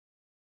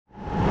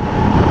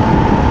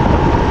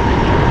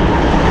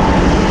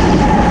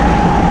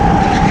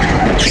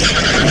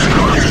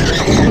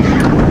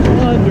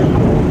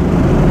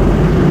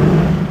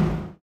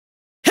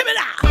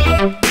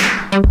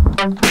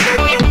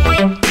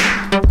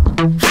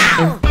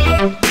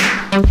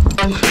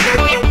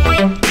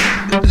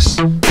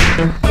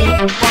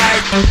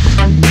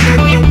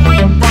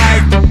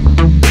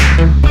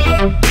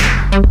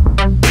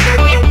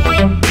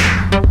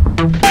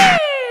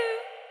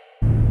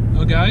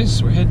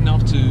heading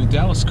off to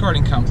Dallas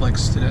Karting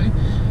Complex today.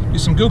 Do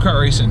some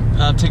go-kart racing.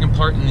 Taking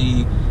part in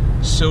the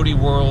Sodi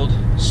World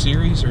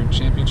Series or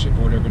Championship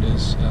or whatever it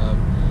is.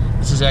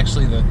 This is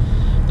actually the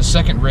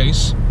second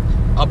race.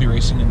 I'll be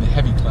racing in the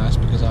heavy class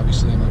because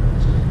obviously I'm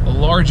a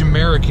large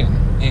American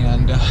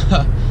and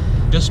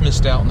just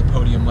missed out on the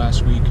podium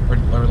last week,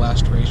 or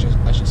last race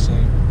I should say.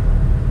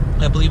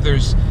 I believe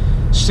there's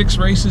 6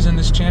 races in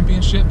this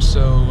championship,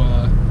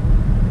 so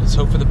let's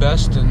hope for the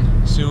best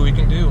and see what we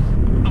can do.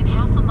 In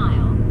half a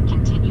mile,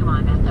 continue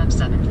on FF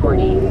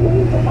 740.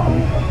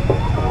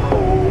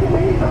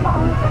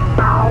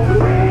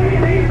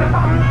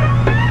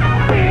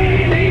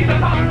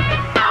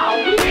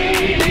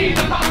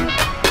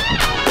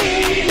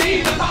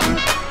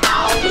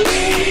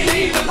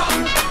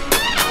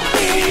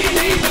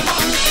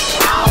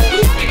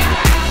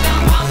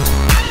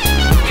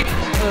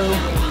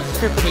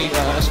 Here for the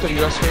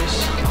SWS race.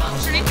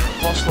 What's your name?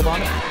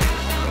 Slavonik.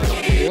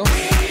 Deal.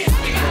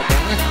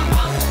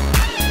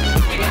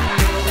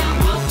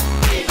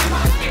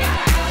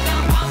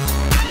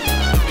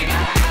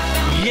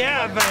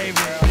 Yeah, baby.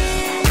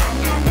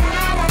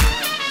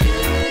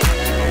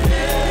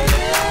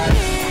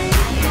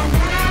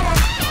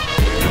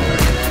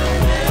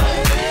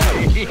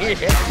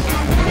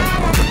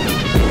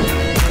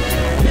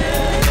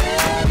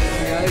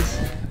 Guys,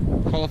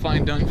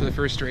 qualifying done for the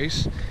first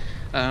race.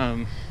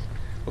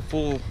 A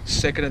full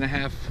second and a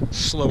half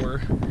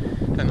slower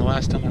than the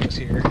last time I was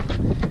here,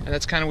 and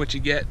that's kind of what you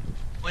get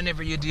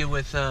whenever you deal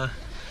with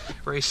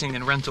racing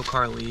in rental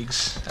car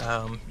leagues.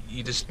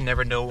 You just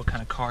never know what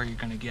kind of car you're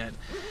going to get.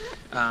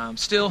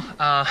 Still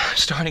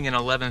starting in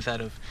 11th out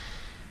of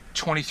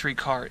 23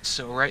 karts,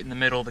 so right in the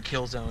middle of the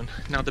kill zone.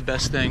 Not the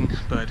best thing,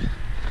 but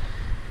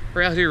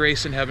we're out here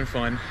racing, having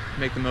fun,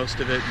 make the most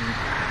of it,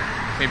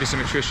 and maybe some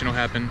attrition will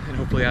happen, and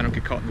hopefully I don't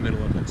get caught in the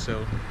middle of it.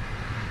 So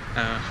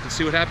let's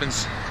see what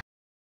happens.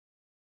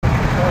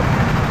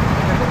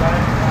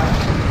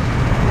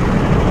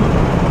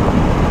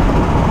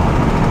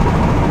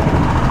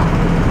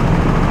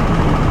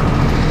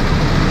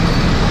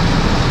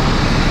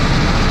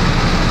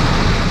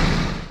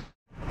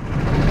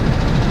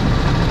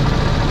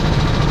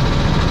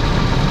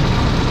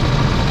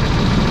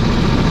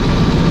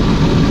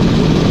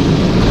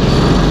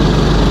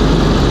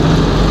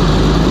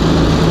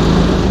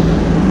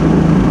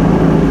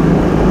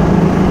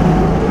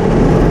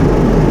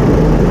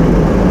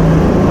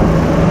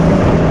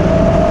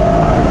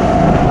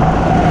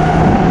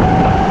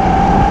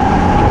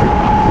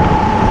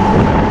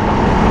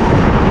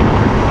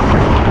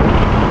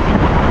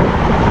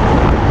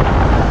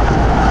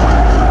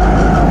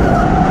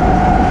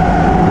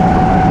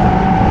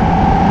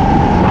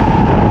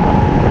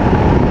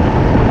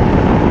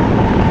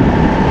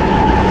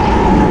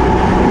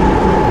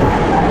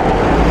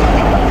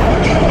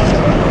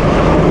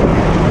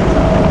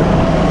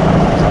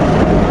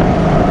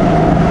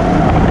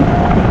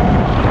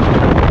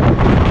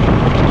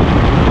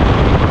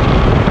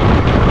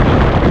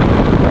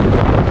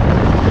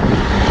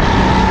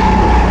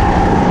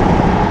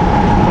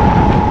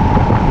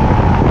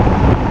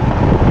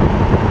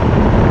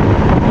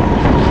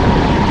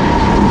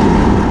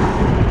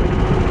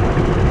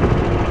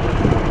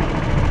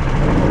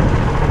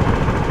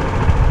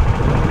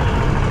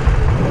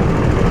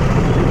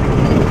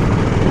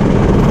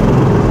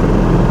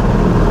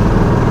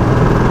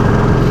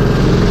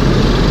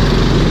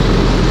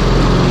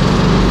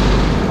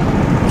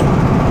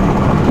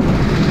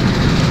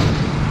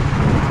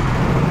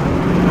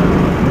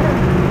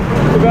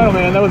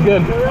 Man, that was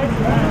good.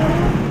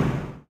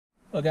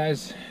 Well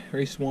guys,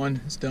 race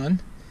 1 is done.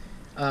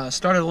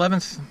 Started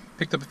 11th,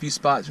 picked up a few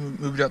spots,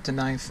 moved up to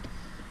 9th.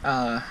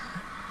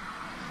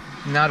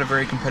 Not a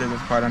very competitive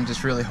part, I'm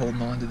just really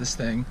holding on to this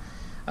thing.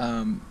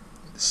 The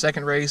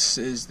second race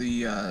is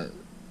the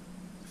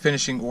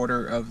finishing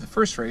order of the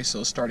first race,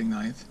 so starting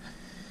 9th.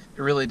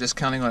 Really just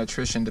counting on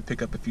attrition to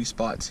pick up a few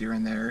spots here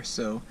and there,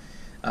 so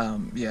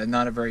yeah,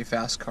 not a very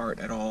fast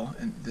kart at all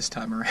this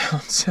time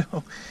around.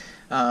 So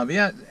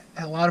yeah,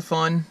 had a lot of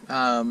fun,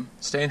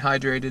 staying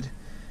hydrated.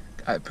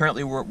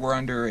 Apparently we're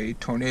under a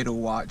tornado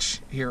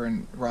watch here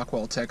in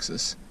Rockwall,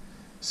 Texas,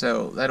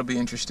 so that'll be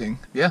interesting.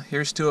 Yeah,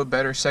 here's to a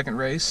better second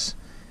race,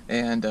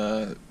 and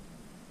I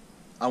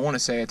want to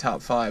say a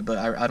top 5, but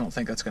I don't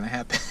think that's going to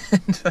happen.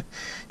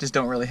 Just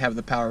don't really have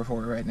the power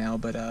for it right now,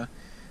 but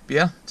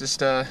yeah,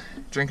 just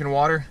drinking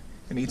water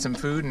and eat some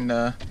food and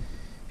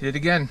hit it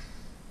again.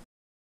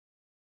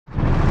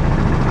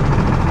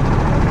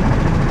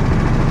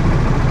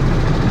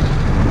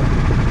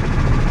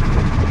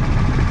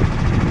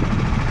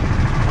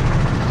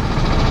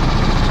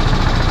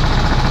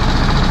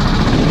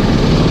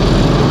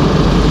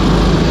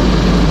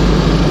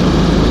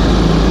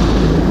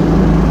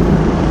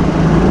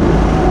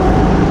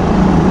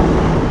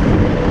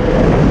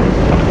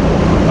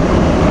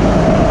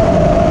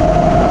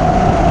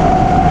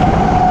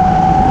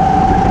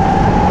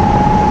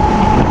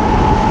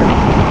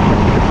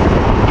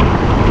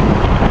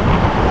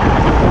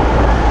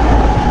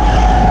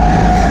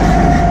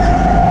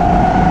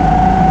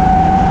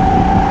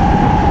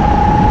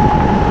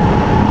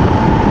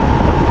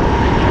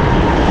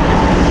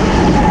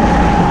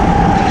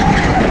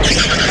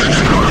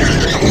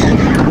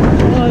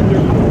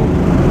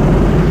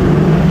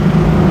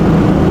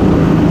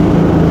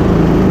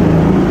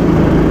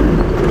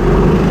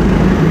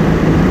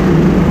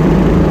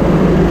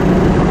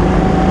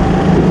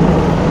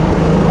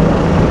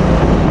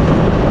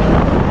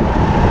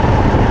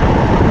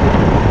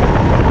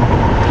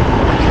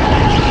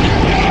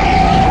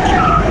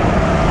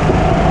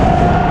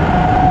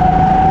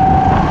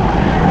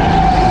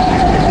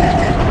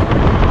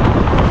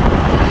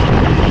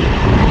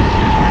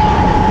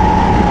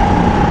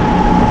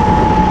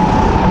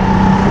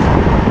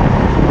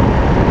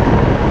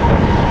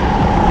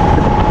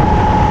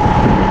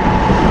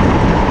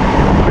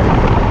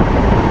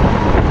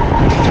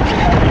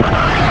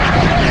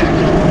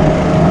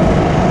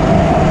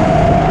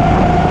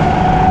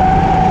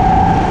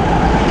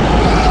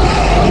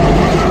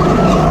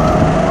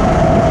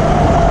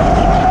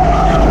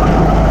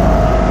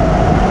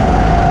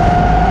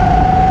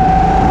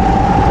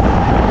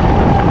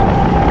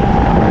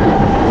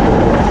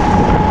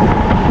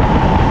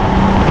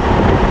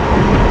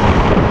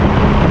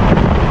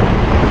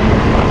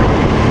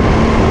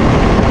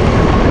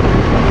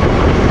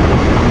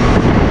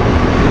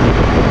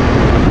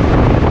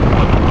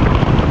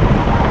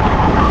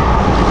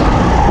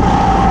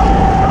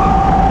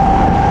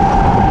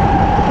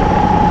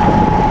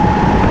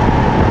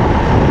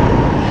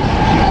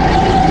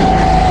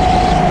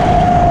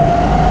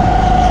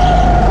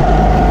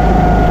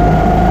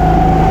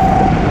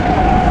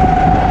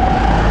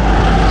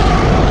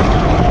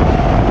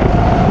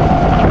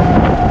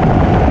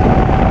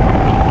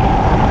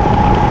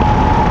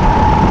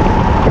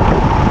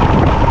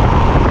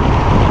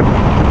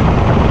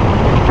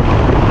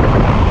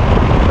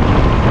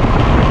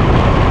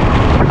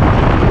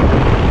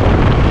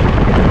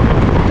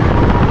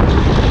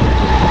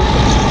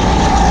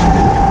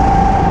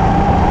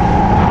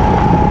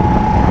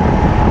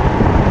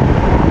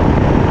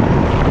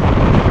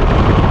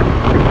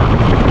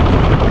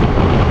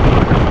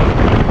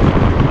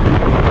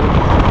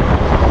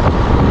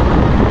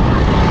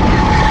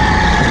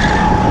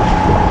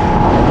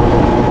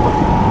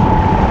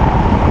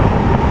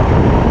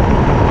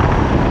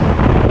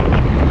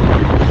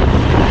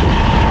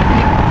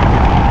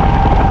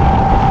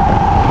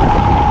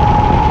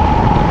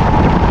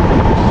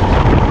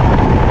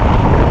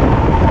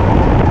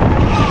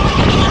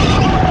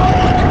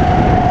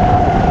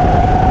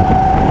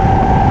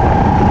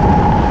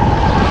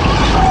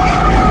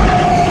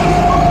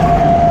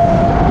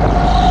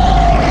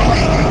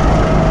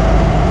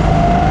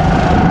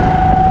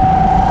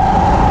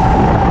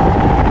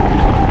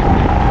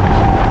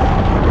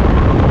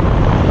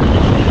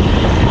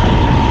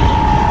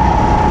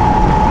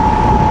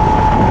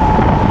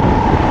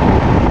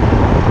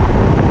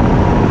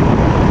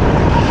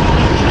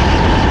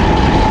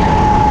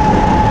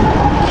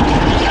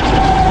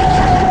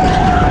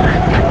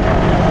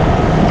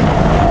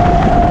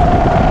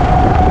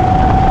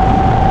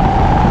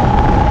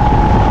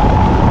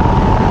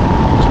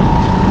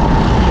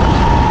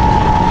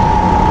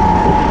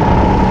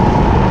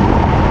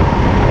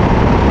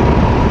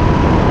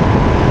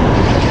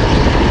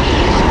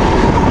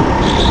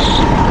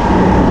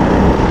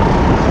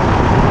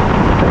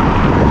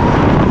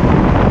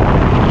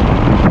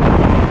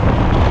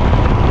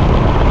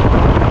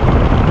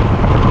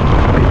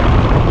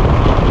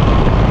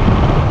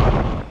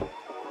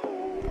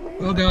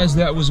 guys,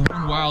 that was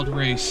one wild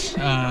race.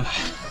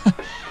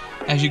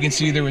 As you can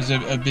see, there was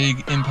a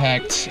big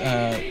impact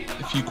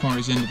a few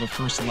corners into the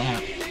first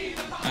lap.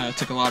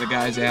 Took a lot of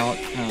guys out,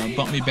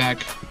 bumped me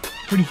back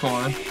pretty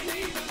far.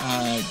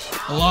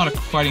 A lot of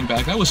fighting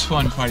back. That was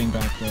fun fighting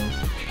back though.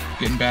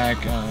 Getting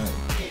back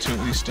to at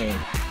least I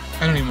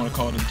don't even want to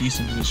call it a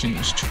decent position. It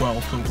was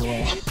 12th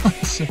overall.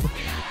 So,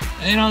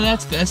 you know,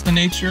 that's the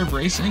nature of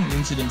racing.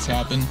 Incidents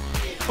happen.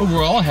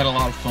 Overall, I had a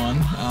lot of fun.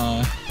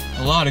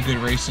 A lot of good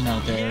racing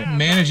out there.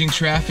 Managing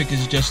traffic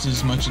is just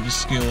as much of a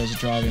skill as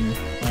driving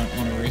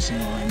on a racing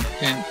line.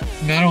 And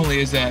not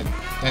only is that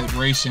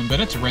racing, but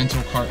it's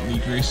rental kart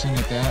league racing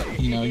at that.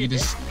 You know, you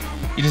just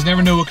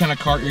never know what kind of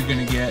kart you're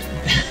gonna get.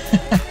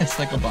 It's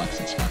like a box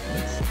of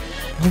chocolates.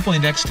 Hopefully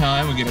next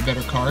time we get a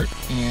better kart,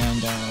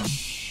 and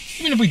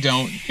even if we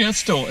don't, you know,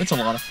 it's a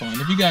lot of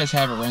fun. If you guys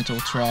have a rental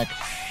track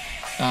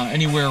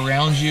anywhere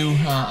around you,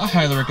 I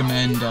highly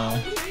recommend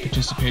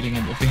participating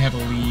in if they have a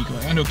league.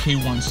 Like, I know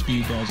K1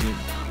 Speed does it.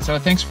 So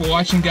thanks for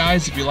watching,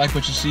 guys. If you like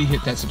what you see,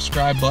 hit that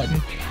subscribe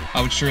button.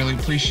 I would surely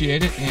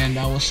appreciate it, and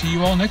I will see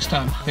you all next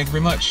time. Thank you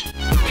very much.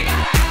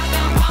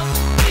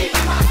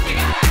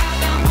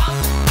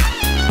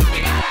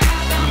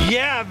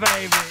 Yeah,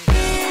 baby.